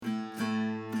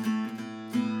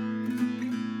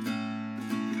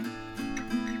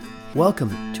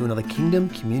Welcome to another Kingdom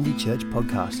Community Church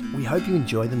podcast. We hope you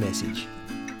enjoy the message.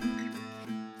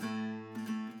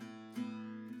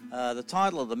 The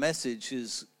title of the message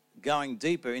is Going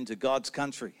Deeper into God's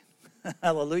Country.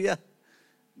 Hallelujah.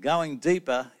 Going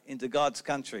deeper into God's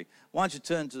country. Why don't you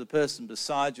turn to the person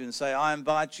beside you and say, I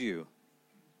invite you.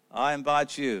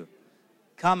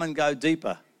 Come and go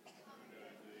deeper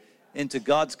into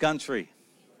God's country.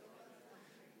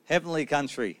 Heavenly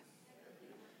country.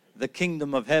 The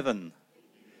kingdom of heaven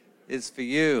is for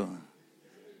you.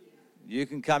 You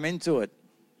can come into it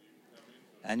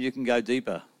and you can go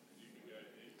deeper.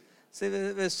 See,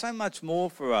 there's so much more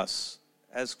for us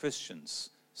as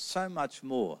Christians, so much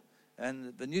more.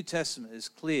 And the New Testament is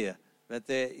clear that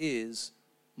there is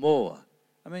more.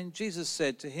 I mean, Jesus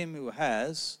said, to him who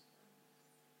has,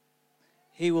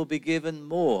 he will be given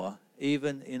more,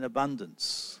 even in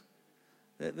abundance.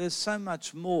 There's so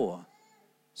much more.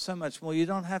 So much more. You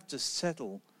don't have to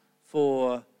settle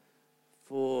for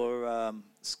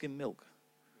skim milk.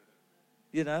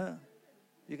 You know,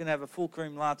 you can have a full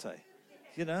cream latte.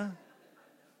 You know,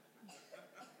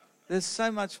 there's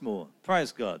so much more.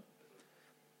 Praise God.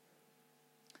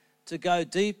 To go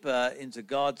deeper into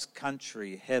God's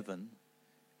country, heaven,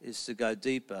 is to go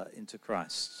deeper into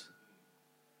Christ.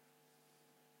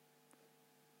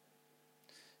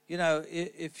 You know,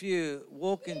 if you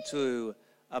walk into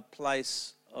a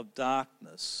place of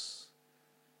darkness,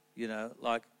 you know,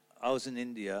 like I was in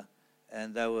India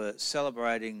and they were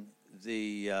celebrating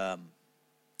a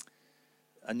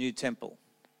new temple.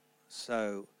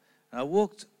 So I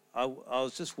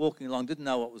was just walking along, didn't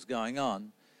know what was going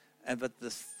on, but the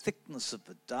thickness of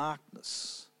the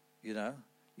darkness, you know,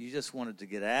 you just wanted to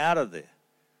get out of there.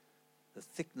 The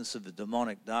thickness of the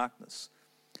demonic darkness.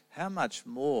 How much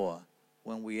more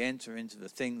when we enter into the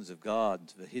things of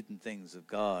God, the hidden things of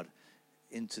God,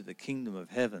 into the kingdom of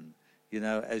heaven, you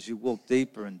know, as you walk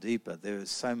deeper and deeper, there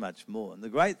is so much more. And the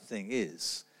great thing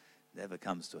is, it never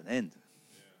comes to an end.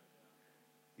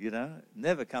 Yeah. You know, it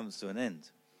never comes to an end.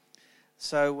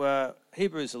 So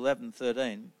Hebrews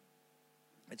 11:13,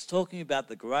 it's talking about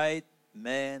the great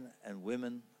men and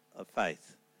women of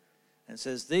faith. And it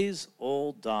says, these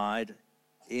all died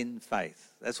in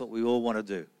faith. That's what we all want to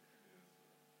do.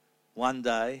 One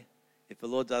day, if the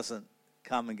Lord doesn't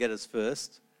come and get us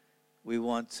first, we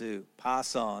want to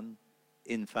pass on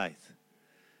in faith.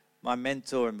 My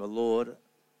mentor in the Lord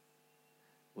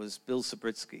was Bill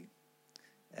Sabritsky.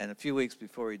 And a few weeks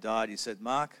before he died, he said,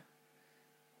 Mark,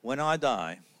 when I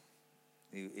die,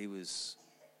 he was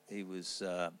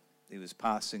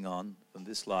passing on from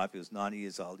this life. He was 90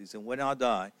 years old. He said, when I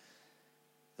die,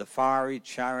 the fiery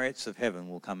chariots of heaven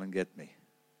will come and get me.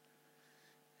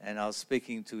 And I was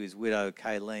speaking to his widow,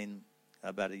 Kayleen,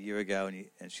 about a year ago,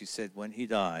 and she said when he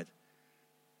died,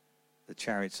 the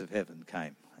chariots of heaven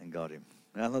came and got him.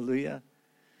 Hallelujah.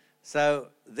 So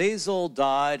these all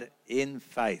died in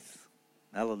faith.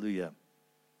 Hallelujah.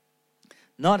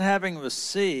 Not having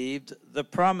received the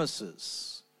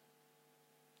promises,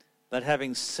 but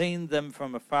having seen them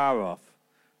from afar off,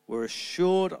 were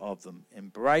assured of them,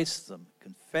 embraced them,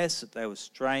 confessed that they were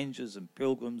strangers and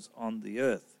pilgrims on the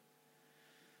earth.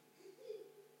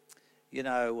 You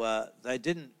know,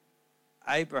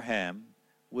 Abraham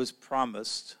was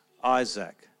promised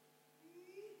Isaac.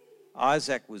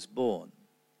 Isaac was born.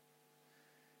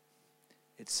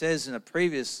 It says in a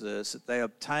previous verse that they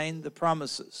obtained the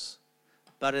promises.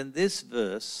 But in this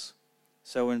verse,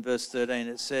 so in verse 13,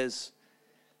 it says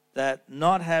that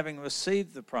not having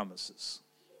received the promises.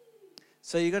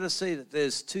 So you've got to see that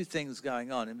there's two things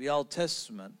going on. In the Old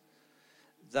Testament,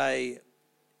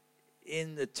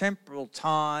 in the temporal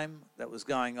time that was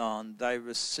going on, they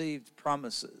received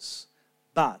promises.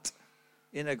 But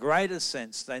in a greater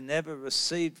sense, they never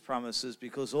received promises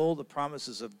because all the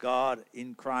promises of God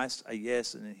in Christ are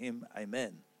yes and in him,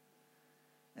 amen.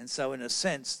 And so in a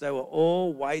sense, they were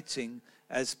all waiting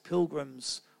as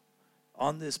pilgrims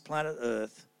on this planet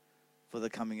Earth for the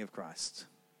coming of Christ,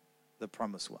 the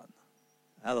promised one.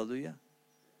 Hallelujah.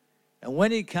 And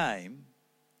when he came,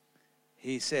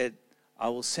 he said, I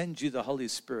will send you the Holy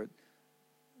Spirit,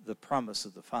 the promise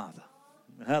of the Father.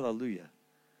 Hallelujah.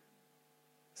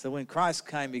 So when Christ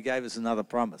came, he gave us another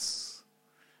promise.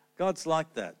 God's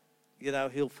like that. You know,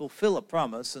 he'll fulfill a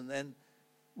promise and then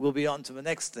we'll be on to the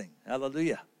next thing.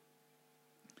 Hallelujah.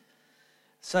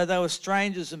 So they were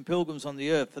strangers and pilgrims on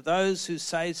the earth. For those who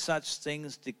say such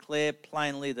things declare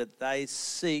plainly that they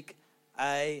seek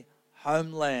a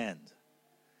homeland.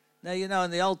 Now, you know,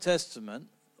 in the Old Testament,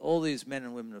 all these men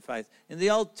and women of faith, in the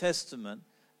Old Testament,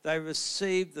 they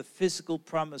received the physical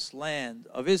promised land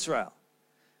of Israel.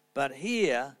 But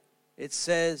here it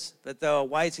says that they were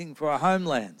waiting for a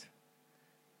homeland.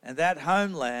 And that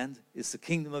homeland is the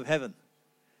kingdom of heaven.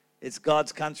 It's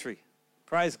God's country.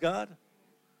 Praise God.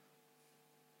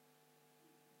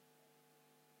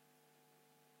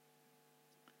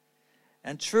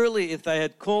 And truly, if they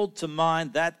had called to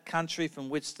mind that country from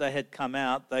which they had come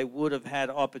out, they would have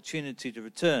had opportunity to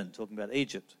return, talking about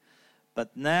Egypt.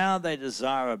 But now they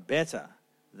desire a better,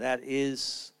 that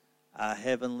is a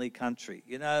heavenly country.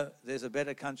 You know, there's a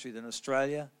better country than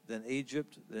Australia, than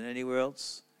Egypt, than anywhere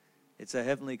else. It's a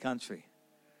heavenly country.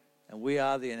 And we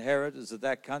are the inheritors of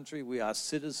that country. We are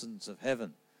citizens of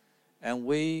heaven. And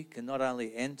we can not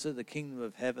only enter the kingdom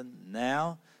of heaven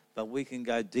now, but we can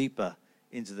go deeper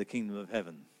into the kingdom of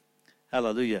heaven.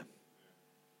 Hallelujah.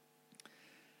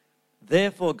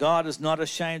 Therefore, God is not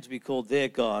ashamed to be called their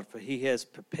God, for he has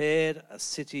prepared a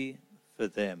city for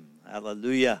them.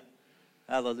 Hallelujah.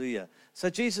 Hallelujah. So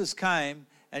Jesus came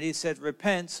and he said,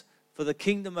 repent, for the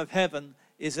kingdom of heaven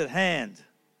is at hand.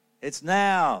 It's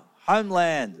now.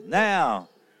 Homeland, now.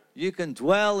 You can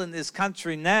dwell in this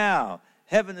country now.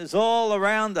 Heaven is all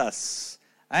around us.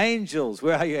 Angels,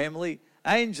 where are you, Emily?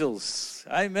 Angels,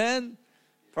 amen.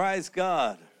 Praise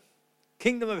God.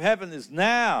 Kingdom of heaven is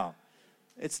now.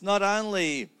 It's not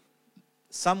only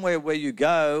somewhere where you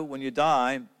go when you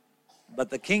die, but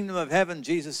the kingdom of heaven,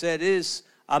 Jesus said, is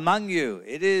among you.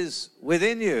 It is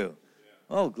within you.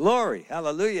 Oh, glory.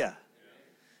 Hallelujah.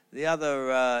 The other,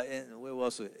 where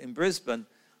was it? In Brisbane,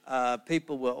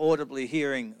 people were audibly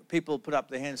hearing, people put up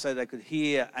their hands so they could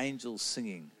hear angels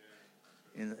singing.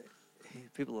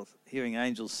 People are hearing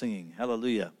angels singing.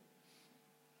 Hallelujah.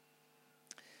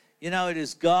 You know, it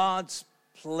is God's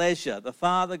pleasure. The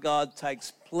Father God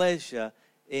takes pleasure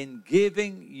in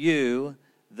giving you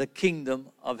the kingdom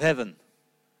of heaven.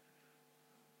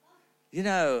 You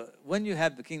know, when you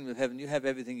have the kingdom of heaven, you have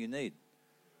everything you need.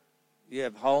 You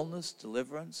have wholeness,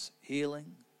 deliverance,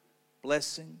 healing,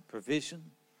 blessing, provision,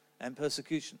 and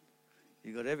persecution.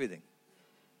 You got everything.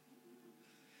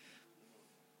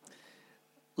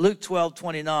 Luke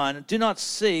 12:29, do not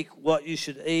seek what you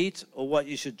should eat or what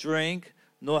you should drink,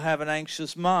 nor have an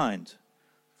anxious mind.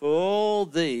 For all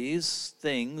these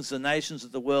things the nations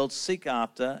of the world seek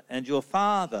after, and your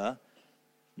Father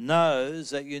knows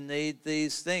that you need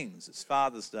these things. It's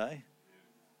Father's Day.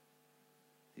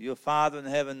 Your Father in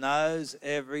heaven knows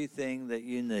everything that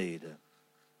you need.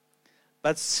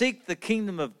 But seek the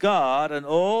kingdom of God, and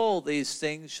all these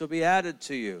things shall be added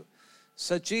to you.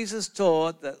 So Jesus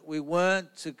taught that we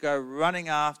weren't to go running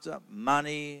after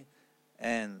money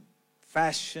and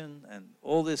fashion and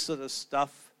all this sort of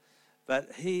stuff,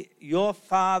 but your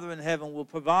Father in heaven will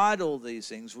provide all these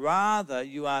things. Rather,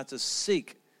 you are to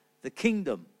seek the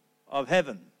kingdom of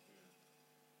heaven.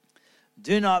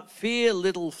 Do not fear,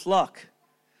 little flock,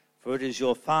 for it is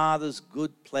your Father's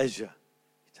good pleasure.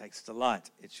 He takes delight.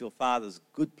 It's your Father's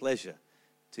good pleasure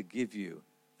to give you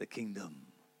the kingdom.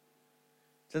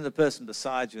 Turn to the person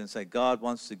beside you and say, God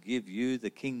wants to give you the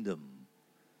kingdom.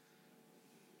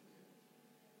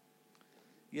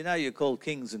 You know you're called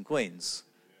kings and queens.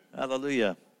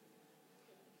 Hallelujah.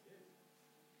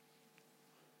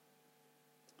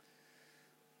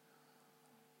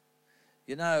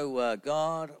 You know,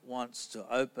 God wants to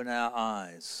open our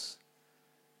eyes,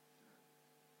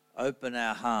 open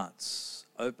our hearts,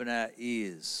 open our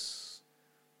ears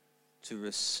to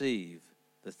receive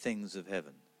the things of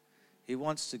heaven. He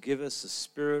wants to give us a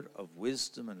spirit of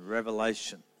wisdom and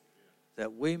revelation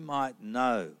that we might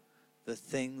know the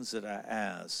things that are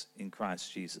ours in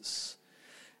Christ Jesus.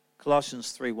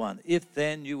 Colossians 3:1, if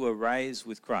then you were raised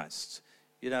with Christ,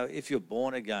 you know, if you're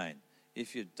born again,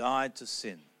 if you died to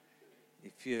sin,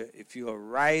 if you are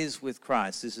raised with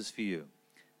Christ, this is for you.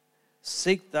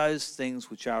 Seek those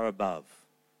things which are above.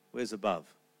 Where's above?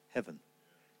 Heaven.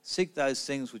 Seek those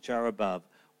things which are above,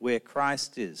 where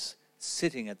Christ is,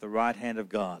 sitting at the right hand of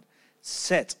God.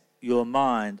 Set your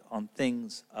mind on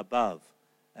things above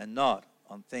and not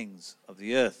on things of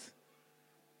the earth.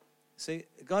 See,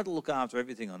 God will look after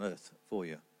everything on earth for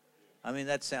you. I mean,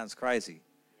 that sounds crazy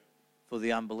for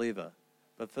the unbeliever.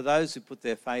 But for those who put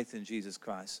their faith in Jesus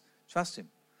Christ, trust him.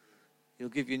 He'll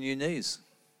give you new knees.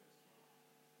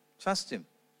 Trust him.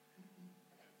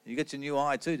 You got your new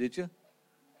eye too, did you?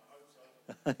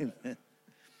 I hope so.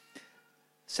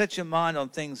 Set your mind on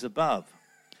things above.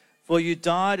 For you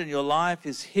died and your life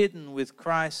is hidden with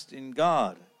Christ in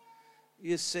God.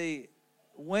 You see,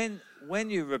 when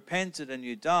you repented and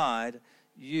you died,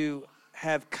 you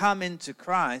have come into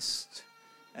Christ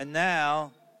and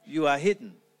now you are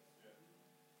hidden.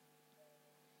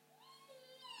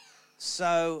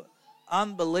 So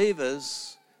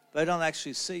unbelievers, they don't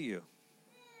actually see you.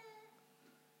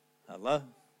 Hello?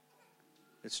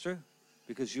 It's true,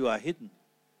 because you are hidden.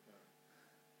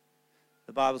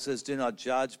 The Bible says, do not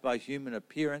judge by human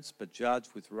appearance, but judge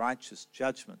with righteous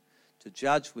judgment. To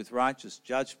judge with righteous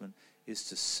judgment is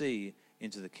to see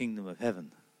into the kingdom of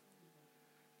heaven.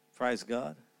 Praise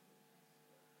God.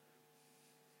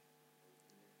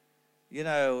 You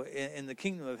know, in the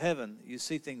kingdom of heaven, you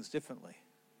see things differently.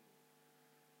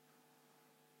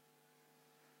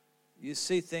 You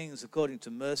see things according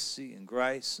to mercy and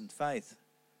grace and faith.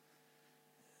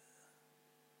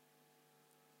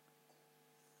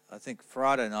 I think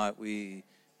Friday night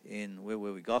where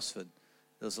were we, Gosford,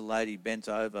 there was a lady bent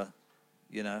over,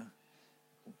 you know,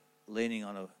 leaning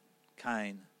on a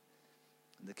cane.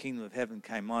 And the kingdom of heaven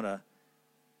came on her,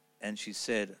 and she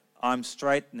said, I'm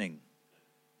straightening.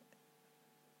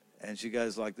 And she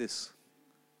goes like this,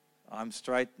 I'm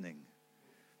straightening.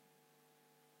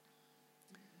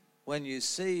 When you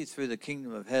see through the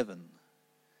kingdom of heaven,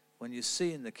 when you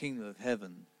see in the kingdom of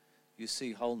heaven, you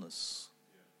see wholeness.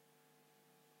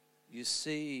 You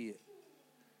see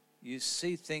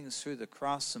things through the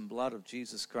cross and blood of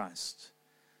Jesus Christ.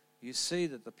 You see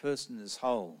that the person is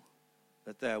whole,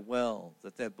 that they're well,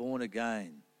 that they're born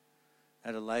again. I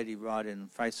had a lady write in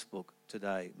Facebook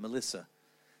today, Melissa.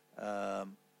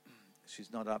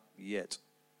 She's not up yet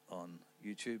on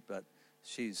YouTube, but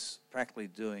she's practically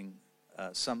doing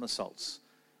somersaults.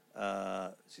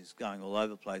 She's going all over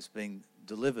the place, being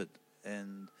delivered.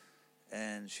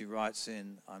 And she writes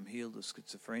in, I'm healed of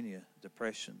schizophrenia,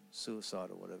 depression, suicide,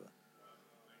 or whatever.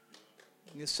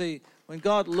 You see, when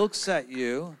God looks at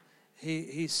you,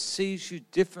 He sees you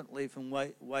differently from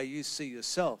the way you see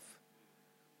yourself.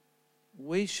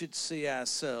 We should see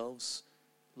ourselves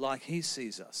like He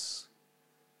sees us.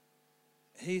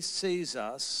 He sees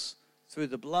us through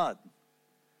the blood.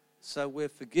 So we're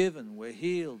forgiven, we're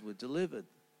healed, we're delivered,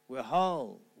 we're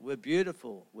whole, we're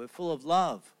beautiful, we're full of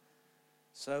love.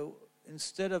 So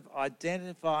instead of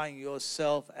identifying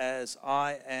yourself as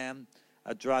I am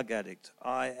a drug addict,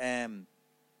 I am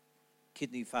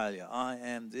kidney failure, I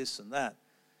am this and that,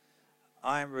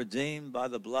 I am redeemed by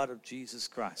the blood of Jesus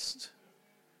Christ.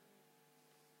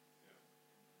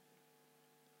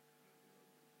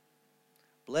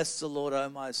 Bless the Lord, O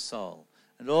my soul,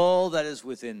 and all that is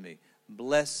within me.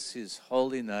 Bless His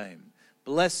holy name.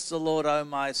 Bless the Lord, O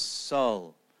my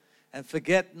soul, and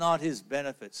forget not His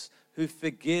benefits, who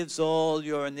forgives all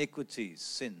your iniquities,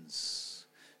 sins,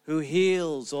 who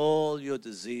heals all your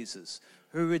diseases,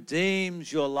 who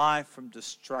redeems your life from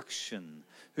destruction,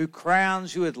 who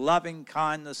crowns you with loving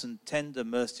kindness and tender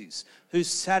mercies, who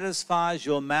satisfies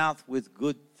your mouth with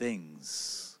good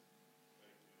things.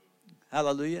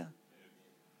 Hallelujah.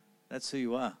 That's who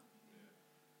you are.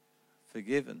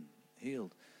 Forgiven,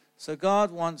 healed. So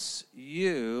God wants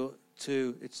you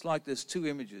to, it's like there's two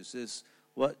images. There's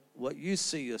what you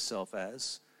see yourself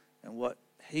as and what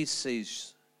He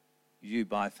sees you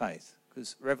by faith.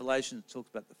 Because Revelation talks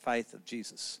about the faith of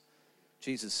Jesus.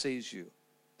 Jesus sees you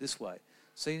this way.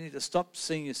 So you need to stop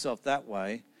seeing yourself that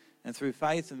way and through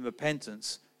faith and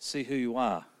repentance, see who you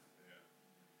are.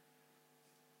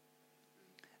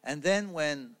 And then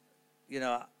when,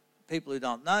 people who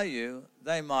don't know you,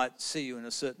 they might see you in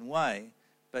a certain way,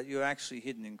 but you're actually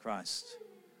hidden in Christ.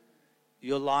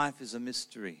 Your life is a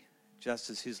mystery, just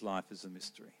as His life is a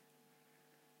mystery.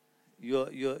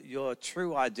 Your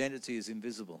true identity is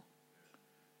invisible.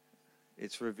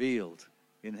 It's revealed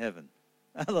in heaven.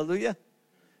 Hallelujah.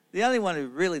 The only one who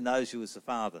really knows you is the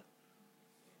Father.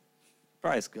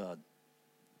 Praise God.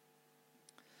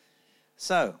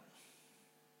 So,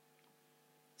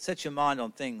 set your mind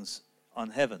on things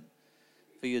on heaven.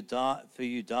 For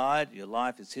you died, your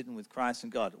life is hidden with Christ in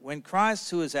God. When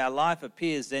Christ, who is our life,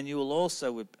 appears, then you will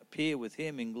also appear with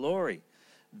Him in glory.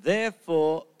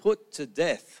 Therefore, put to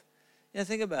death.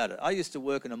 Think about it. I used to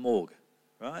work in a morgue,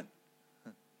 right?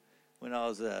 When I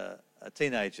was a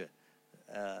teenager.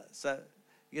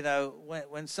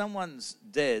 When someone's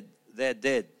dead, they're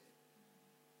dead.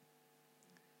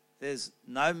 There's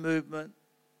no movement,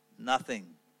 nothing.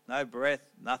 No breath,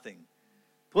 nothing.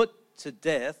 Put to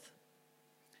death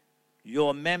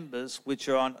your members which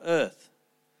are on earth.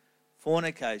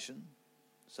 Fornication.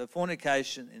 So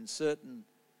fornication in certain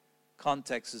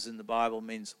contexts in the Bible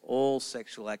means all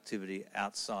sexual activity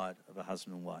outside of a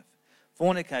husband and wife.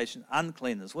 Fornication,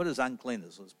 uncleanness. What is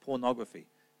uncleanness? It's pornography.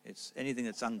 It's anything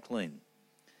that's unclean.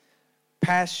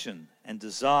 Passion and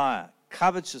desire.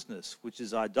 Covetousness, which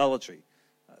is idolatry.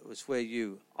 It's where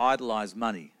you idolize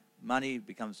money. Money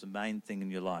becomes the main thing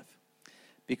in your life.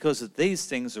 Because of these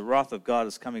things, the wrath of God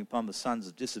is coming upon the sons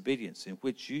of disobedience, in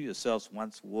which you yourselves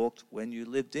once walked when you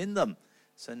lived in them.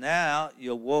 So now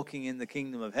you're walking in the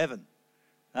kingdom of heaven.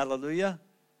 Hallelujah.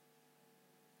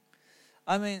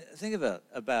 I mean, think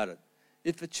about it.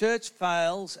 If a church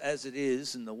fails, as it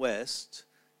is in the West,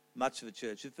 much of a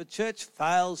church, if a church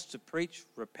fails to preach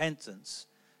repentance,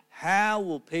 how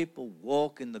will people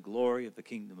walk in the glory of the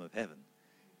kingdom of heaven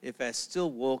if they're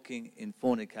still walking in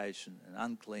fornication and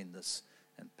uncleanness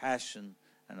and passion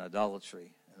and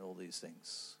idolatry and all these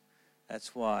things?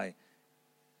 That's why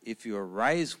if you are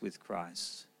raised with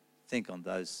Christ, think on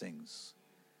those things.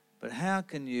 But how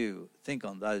can you think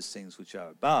on those things which are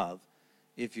above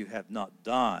if you have not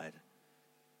died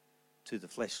to the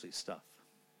fleshly stuff?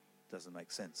 Doesn't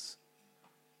make sense.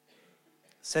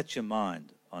 Set your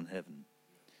mind on heaven.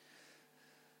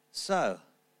 So,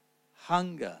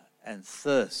 hunger and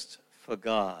thirst for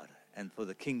God and for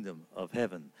the kingdom of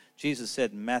heaven. Jesus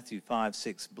said in Matthew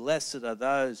 5:6, "Blessed are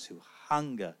those who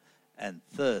hunger and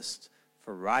thirst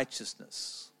for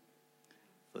righteousness,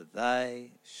 for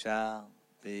they shall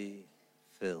be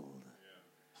filled."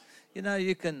 You know,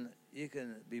 you can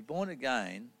be born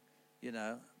again, you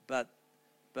know, but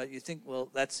you think, well,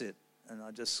 that's it, and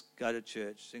I just go to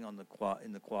church, sing in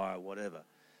the choir, whatever.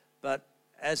 But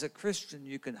as a Christian,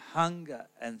 you can hunger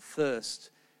and thirst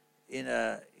in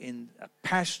a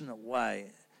passionate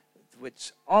way,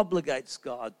 which obligates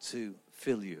God to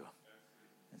fill you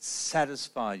and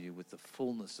satisfy you with the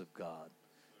fullness of God.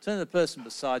 Turn to the person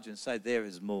beside you and say, "There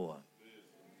is more."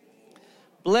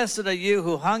 Blessed are you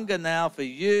who hunger now, for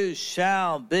you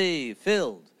shall be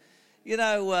filled. You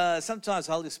know, sometimes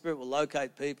the Holy Spirit will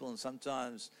locate people, and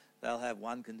sometimes they'll have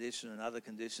one condition, another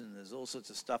condition, and there's all sorts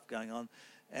of stuff going on.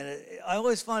 And I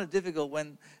always find it difficult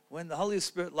when the Holy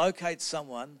Spirit locates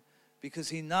someone because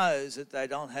he knows that they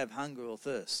don't have hunger or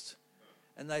thirst.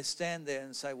 And they stand there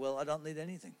and say, "Well, I don't need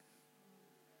anything.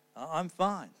 I'm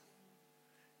fine."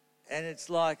 And it's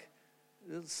like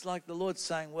the Lord's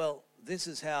saying, "Well, this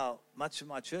is how much of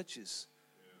my church is.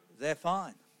 They're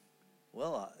fine."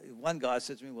 Well, one guy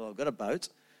said to me, "Well, I've got a boat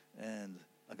and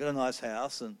I've got a nice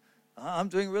house and I'm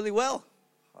doing really well.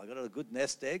 I got a good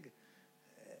nest egg."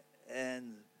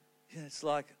 And it's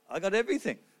like, I got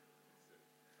everything.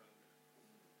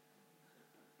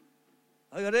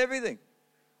 I got everything.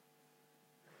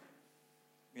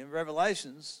 In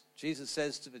Revelations, Jesus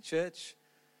says to the church,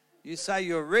 "You say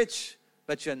you're rich,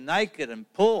 but you're naked and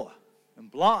poor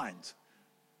and blind."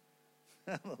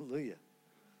 Hallelujah.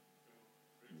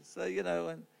 So,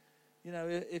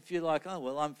 if you're like, "Oh,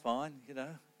 well, I'm fine,"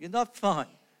 you're not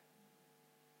fine.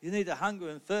 You need to hunger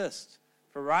and thirst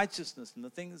for righteousness and the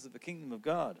things of the kingdom of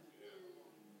God.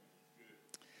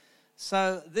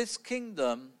 So this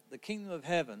kingdom, the kingdom of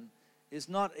heaven, is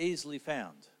not easily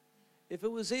found. If it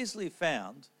was easily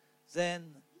found,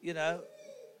 then,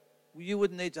 you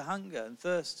wouldn't need to hunger and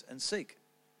thirst and seek.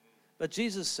 But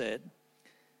Jesus said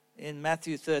in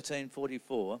Matthew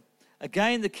 13:44,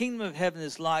 "Again, the kingdom of heaven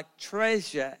is like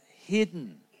treasure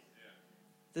hidden."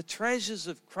 The treasures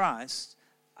of Christ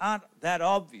aren't that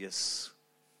obvious.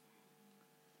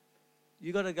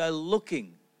 You got to go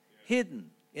looking,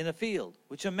 hidden in a field,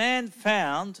 which a man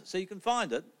found, so you can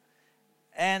find it,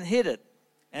 and hid it.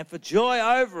 And for joy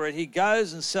over it, he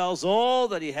goes and sells all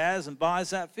that he has and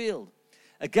buys that field.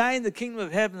 Again, the kingdom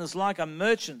of heaven is like a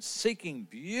merchant seeking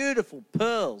beautiful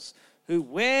pearls, who,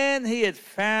 when he had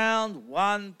found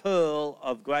one pearl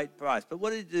of great price. But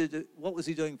what did he do? What was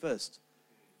he doing first?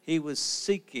 He was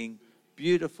seeking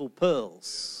beautiful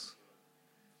pearls.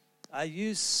 Are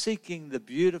you seeking the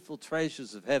beautiful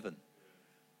treasures of heaven?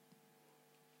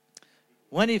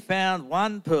 When he found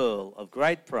one pearl of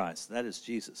great price, that is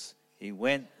Jesus, he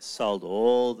went, sold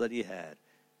all that he had,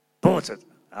 bought it.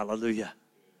 Hallelujah.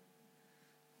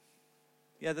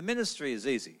 Yeah, the ministry is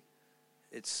easy.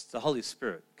 It's the Holy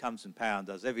Spirit comes in power and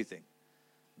does everything.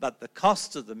 But the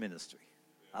cost of the ministry,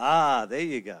 there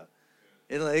you go.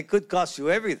 It could cost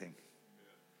you everything.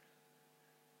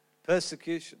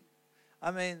 Persecution.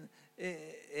 I mean,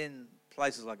 in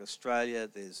places like Australia,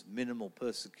 there's minimal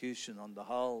persecution on the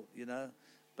whole,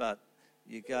 but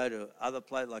you go to other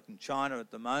places, like in China at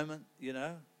the moment,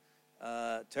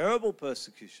 terrible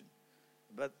persecution.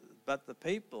 But the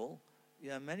people,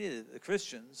 many of the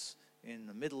Christians in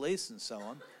the Middle East and so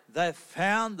on, they've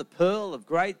found the pearl of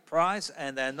great price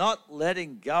and they're not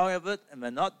letting go of it and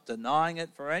they're not denying it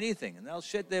for anything. And they'll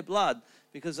shed their blood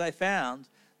because they found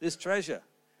this treasure.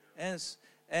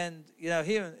 And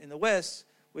here in the West,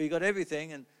 where you got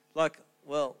everything, and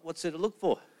what's there to look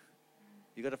for?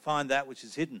 You got to find that which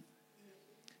is hidden,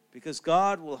 because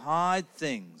God will hide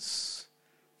things.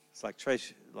 It's like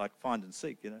treasure, like find and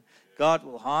seek. God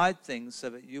will hide things so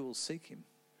that you will seek Him,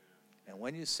 and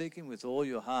when you seek Him with all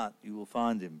your heart, you will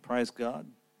find Him. Praise God.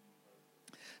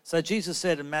 So Jesus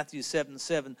said in Matthew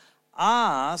 7:7,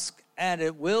 "Ask and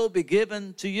it will be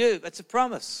given to you." That's a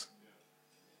promise.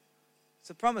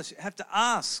 a promise. You have to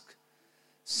ask.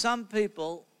 Some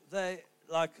people, they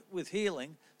like with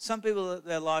healing, some people,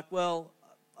 they're like, well,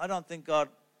 I don't think God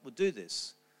would do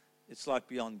this. It's like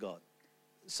beyond God.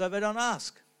 So they don't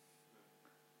ask.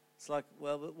 It's like,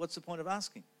 well, what's the point of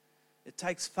asking? It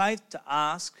takes faith to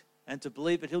ask and to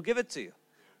believe that he'll give it to you.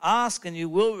 Ask and you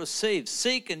will receive.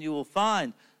 Seek and you will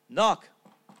find. Knock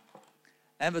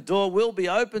and the door will be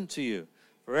opened to you.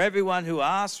 For everyone who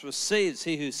asks receives.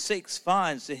 He who seeks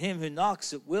finds. To him who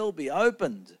knocks it will be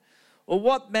opened. Or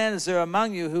what man is there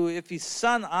among you who, if his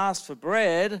son asks for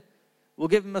bread, will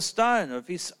give him a stone? Or if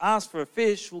he asks for a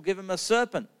fish, will give him a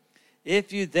serpent?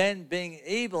 If you then, being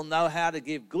evil, know how to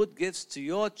give good gifts to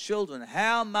your children,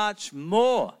 how much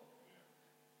more?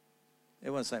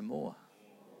 Everyone say more.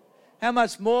 How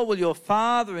much more will your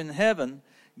Father in heaven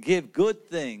give good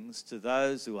things to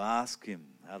those who ask him?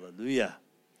 Hallelujah.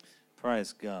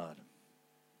 Praise God.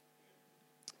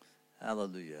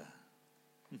 Hallelujah.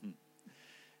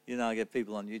 You know, I get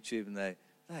people on YouTube and they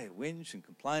whinge and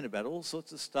complain about all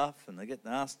sorts of stuff and they get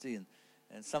nasty.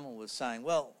 And someone was saying,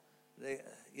 well,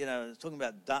 talking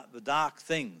about the dark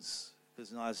things.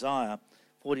 Because in Isaiah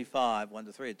 45,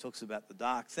 1-3, it talks about the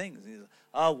dark things. And he's like,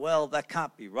 oh, well, that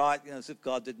can't be right. As if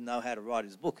God didn't know how to write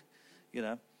his book,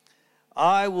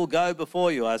 I will go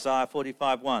before you, Isaiah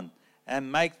 45:1,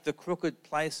 and make the crooked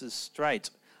places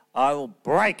straight. I will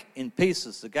break in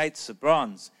pieces the gates of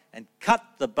bronze and cut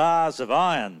the bars of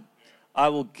iron. I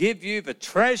will give you the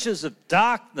treasures of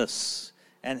darkness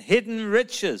and hidden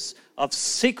riches of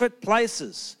secret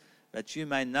places, that you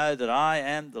may know that I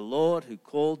am the Lord who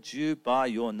called you by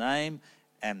your name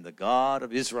and the God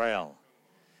of Israel.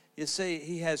 You see,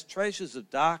 he has treasures of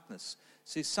darkness.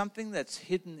 See, something that's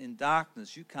hidden in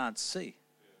darkness you can't see.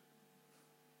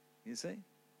 You see?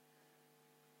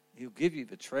 He'll give you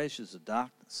the treasures of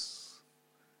darkness.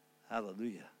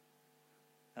 Hallelujah.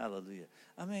 Hallelujah.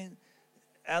 I mean,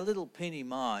 our little penny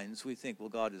minds, we think, well,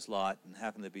 God is light, and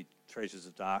how can there be treasures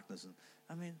of darkness? And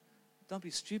I mean, don't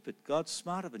be stupid. God's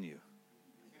smarter than you.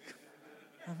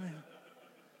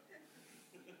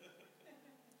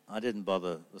 I didn't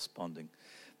bother responding.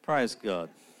 Praise God.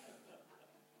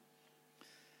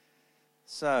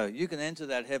 So, you can enter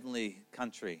that heavenly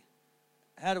country.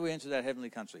 How do we enter that heavenly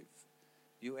country?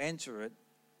 You enter it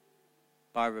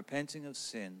by repenting of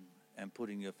sin and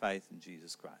putting your faith in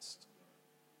Jesus Christ.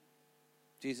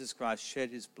 Jesus Christ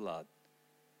shed his blood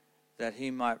that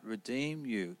he might redeem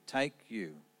you, take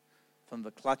you from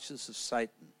the clutches of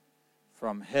Satan,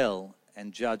 from hell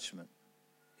and judgment,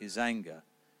 his anger,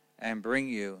 and bring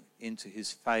you into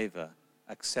his favor,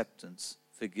 acceptance,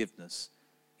 forgiveness,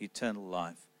 eternal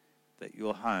life, that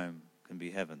your home can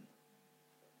be heaven.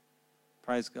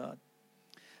 Praise God.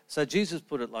 So Jesus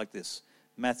put it like this,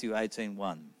 Matthew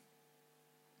 18:1.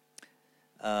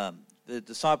 The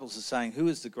disciples are saying, who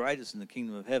is the greatest in the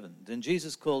kingdom of heaven? Then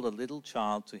Jesus called a little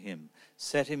child to him,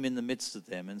 set him in the midst of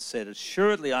them, and said,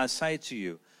 assuredly I say to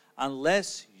you,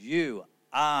 unless you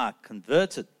are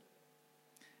converted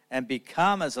and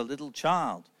become as a little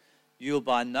child, you will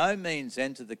by no means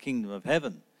enter the kingdom of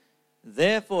heaven.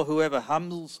 Therefore, whoever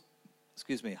humbles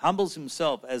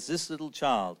himself as this little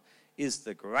child is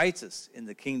the greatest in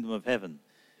the kingdom of heaven.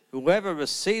 Whoever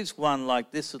receives one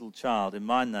like this little child in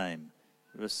my name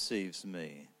receives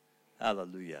me.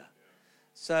 Hallelujah.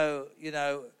 So,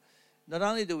 not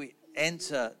only do we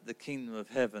enter the kingdom of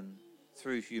heaven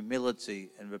through humility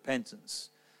and repentance,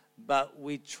 but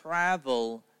we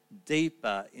travel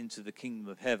deeper into the kingdom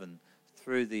of heaven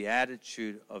through the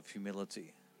attitude of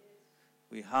humility.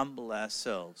 We humble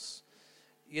ourselves.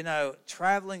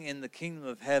 Traveling in the kingdom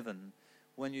of heaven,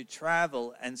 when you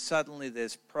travel and suddenly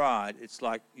there's pride, it's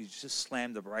like you just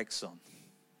slam the brakes on.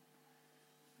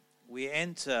 We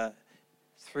enter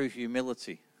through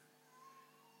humility.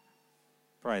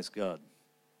 Praise God.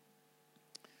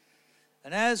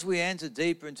 And as we enter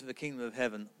deeper into the kingdom of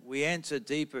heaven, we enter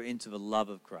deeper into the love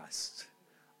of Christ.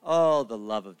 Oh, the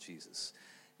love of Jesus.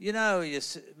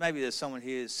 Maybe there's someone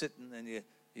here sitting and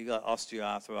you got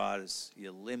osteoarthritis,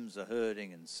 your limbs are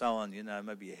hurting and so on,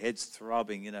 maybe your head's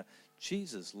throbbing,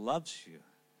 Jesus loves you.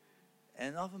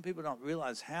 And often people don't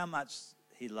realize how much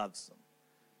he loves them.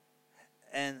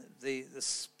 And the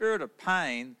spirit of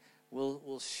pain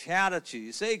will shout at you.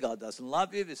 You see, God doesn't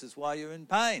love you. This is why you're in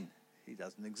pain. He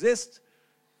doesn't exist.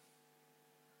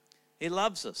 He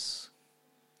loves us.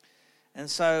 And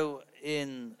so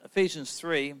in Ephesians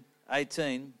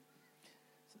 3:18,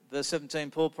 verse 17,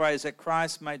 Paul prays that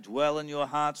Christ may dwell in your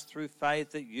hearts through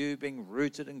faith, that you, being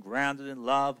rooted and grounded in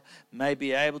love, may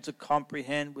be able to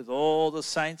comprehend with all the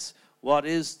saints what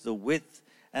is the width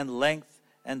and length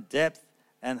and depth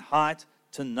and height,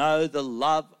 to know the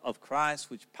love of Christ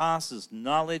which passes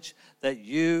knowledge, that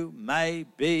you may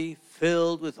be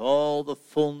filled with all the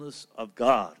fullness of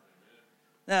God.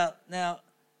 Now,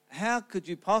 how could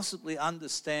you possibly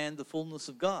understand the fullness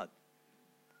of God?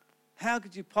 How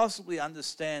could you possibly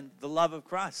understand the love of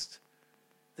Christ?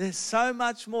 There's so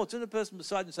much more. Turn to the person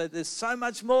beside you and say, there's so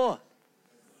much more.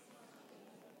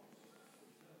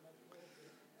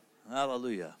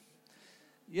 Hallelujah.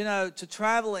 You know, to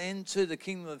travel into the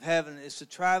kingdom of heaven is to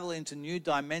travel into new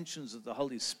dimensions of the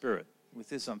Holy Spirit. With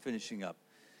this, I'm finishing up.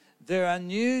 There are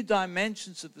new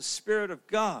dimensions of the Spirit of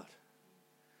God.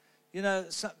 You know,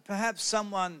 perhaps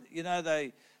someone, you know,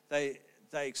 they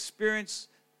experience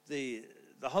the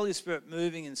Holy Spirit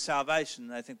moving in salvation,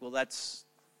 and they think, well, that's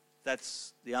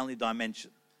the only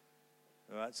dimension.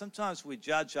 All right? Sometimes we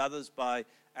judge others by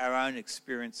our own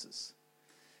experiences.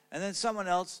 And then someone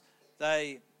else,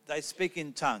 they speak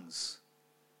in tongues.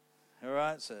 All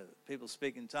right? So people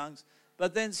speak in tongues.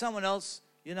 But then someone else,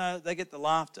 you know, they get the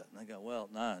laughter. And they go, well,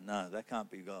 no, that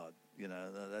can't be God. You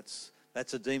know,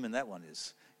 that's a demon, that one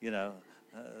is. You know,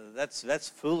 that's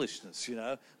foolishness, you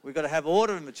know. We've got to have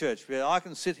order in the church. I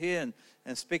can sit here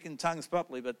and speak in tongues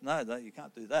properly, but no, you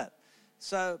can't do that.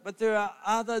 So, but there are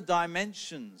other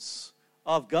dimensions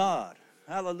of God.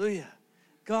 Hallelujah.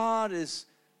 God is,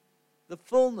 the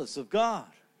fullness of God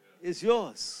is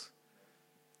yours.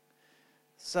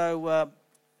 So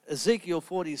Ezekiel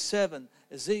 47,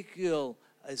 Ezekiel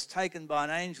is taken by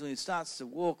an angel and he starts to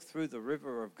walk through the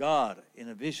river of God in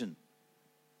a vision.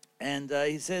 And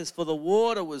he says, for the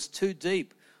water was too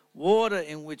deep, water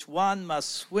in which one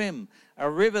must swim, a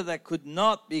river that could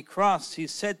not be crossed. He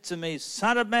said to me,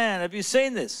 Son of man, have you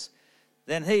seen this?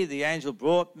 Then he, the angel,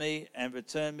 brought me and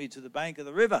returned me to the bank of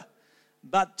the river.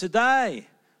 But today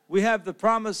we have the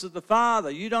promise of the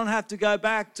Father. You don't have to go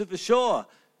back to the shore.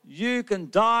 You can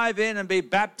dive in and be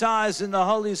baptized in the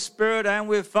Holy Spirit and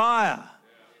with fire.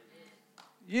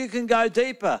 You can go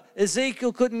deeper.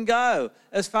 Ezekiel couldn't go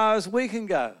as far as we can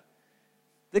go.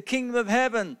 The kingdom of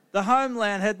heaven, the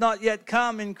homeland, had not yet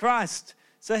come in Christ.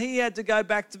 So he had to go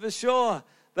back to the shore.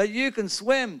 But you can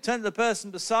swim. Turn to the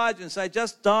person beside you and say,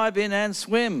 just dive in and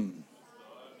swim.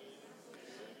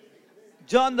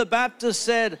 John the Baptist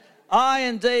said, I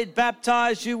indeed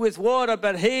baptize you with water,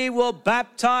 but he will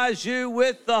baptize you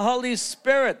with the Holy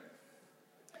Spirit.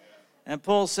 And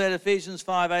Paul said, Ephesians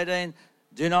 5:18,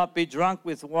 do not be drunk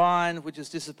with wine, which is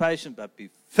dissipation, but be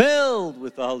filled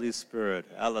with the Holy Spirit.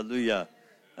 Hallelujah.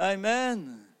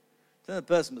 Amen. Turn the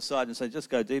person beside you and say, just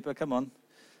go deeper. Come on.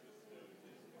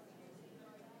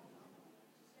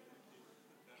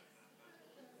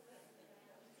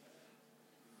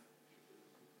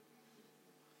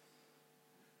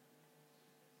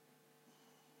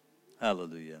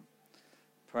 Hallelujah.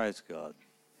 Praise God.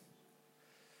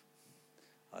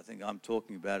 I think I'm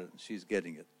talking about it and she's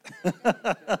getting it.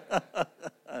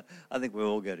 I think we're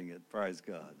all getting it. Praise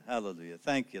God. Hallelujah.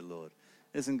 Thank you, Lord.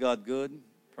 Isn't God good?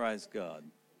 Praise God.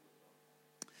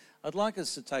 I'd like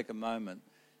us to take a moment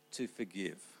to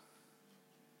forgive.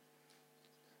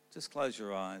 Just close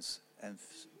your eyes and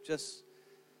just,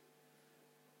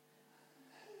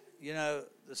 you know,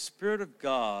 the Spirit of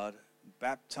God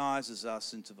baptizes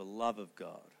us into the love of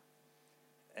God.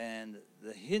 And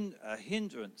a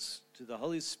hindrance to the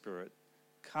Holy Spirit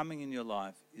coming in your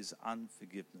life is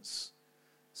unforgiveness.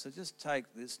 So just take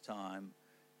this time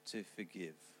to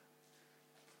forgive.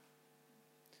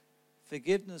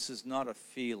 Forgiveness is not a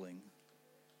feeling.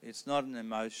 It's not an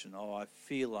emotion. Oh, I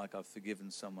feel like I've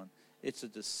forgiven someone. It's a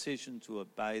decision to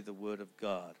obey the word of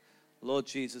God. Lord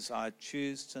Jesus, I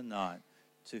choose tonight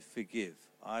to forgive.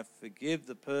 I forgive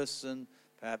the person,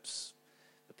 perhaps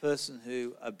the person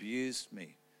who abused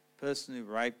me, the person who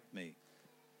raped me,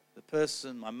 the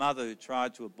person, my mother who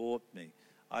tried to abort me.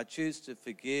 I choose to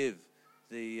forgive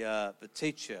the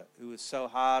teacher who was so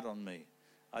hard on me.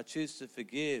 I choose to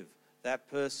forgive that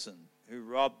person who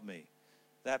robbed me,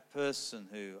 that person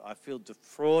who I feel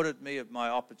defrauded me of my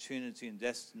opportunity and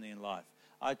destiny in life.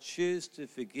 I choose to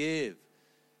forgive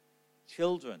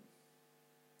children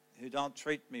who don't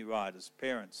treat me right as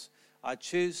parents. I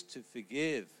choose to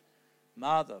forgive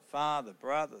mother, father,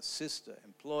 brother, sister,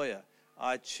 employer.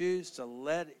 I choose to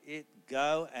let it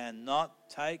go and not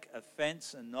take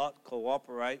offense and not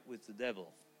cooperate with the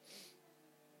devil.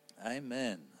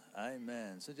 Amen.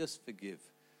 Amen. So just forgive.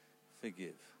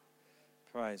 Forgive.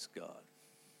 Praise God.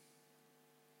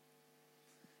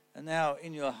 And now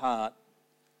in your heart,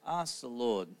 ask the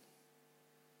Lord,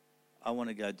 I want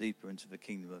to go deeper into the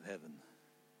kingdom of heaven.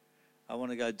 I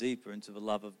want to go deeper into the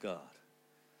love of God.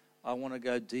 I want to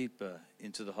go deeper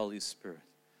into the Holy Spirit.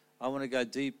 I want to go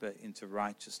deeper into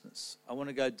righteousness. I want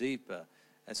to go deeper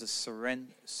as a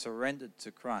surrendered to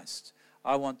Christ.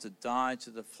 I want to die to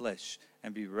the flesh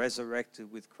and be resurrected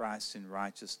with Christ in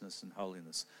righteousness and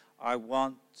holiness. I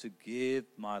want to give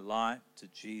my life to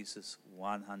Jesus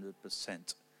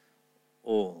 100%.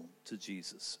 All to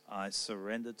Jesus. I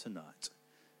surrender tonight.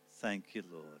 Thank you,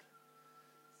 Lord.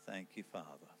 Thank you,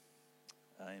 Father.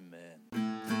 Amen.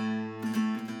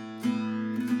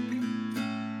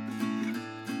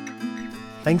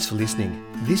 Thanks for listening.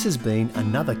 This has been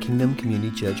another Kingdom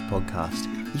Community Church podcast.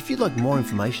 If you'd like more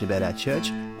information about our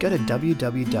church, go to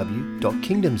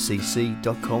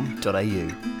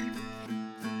www.kingdomcc.com.au.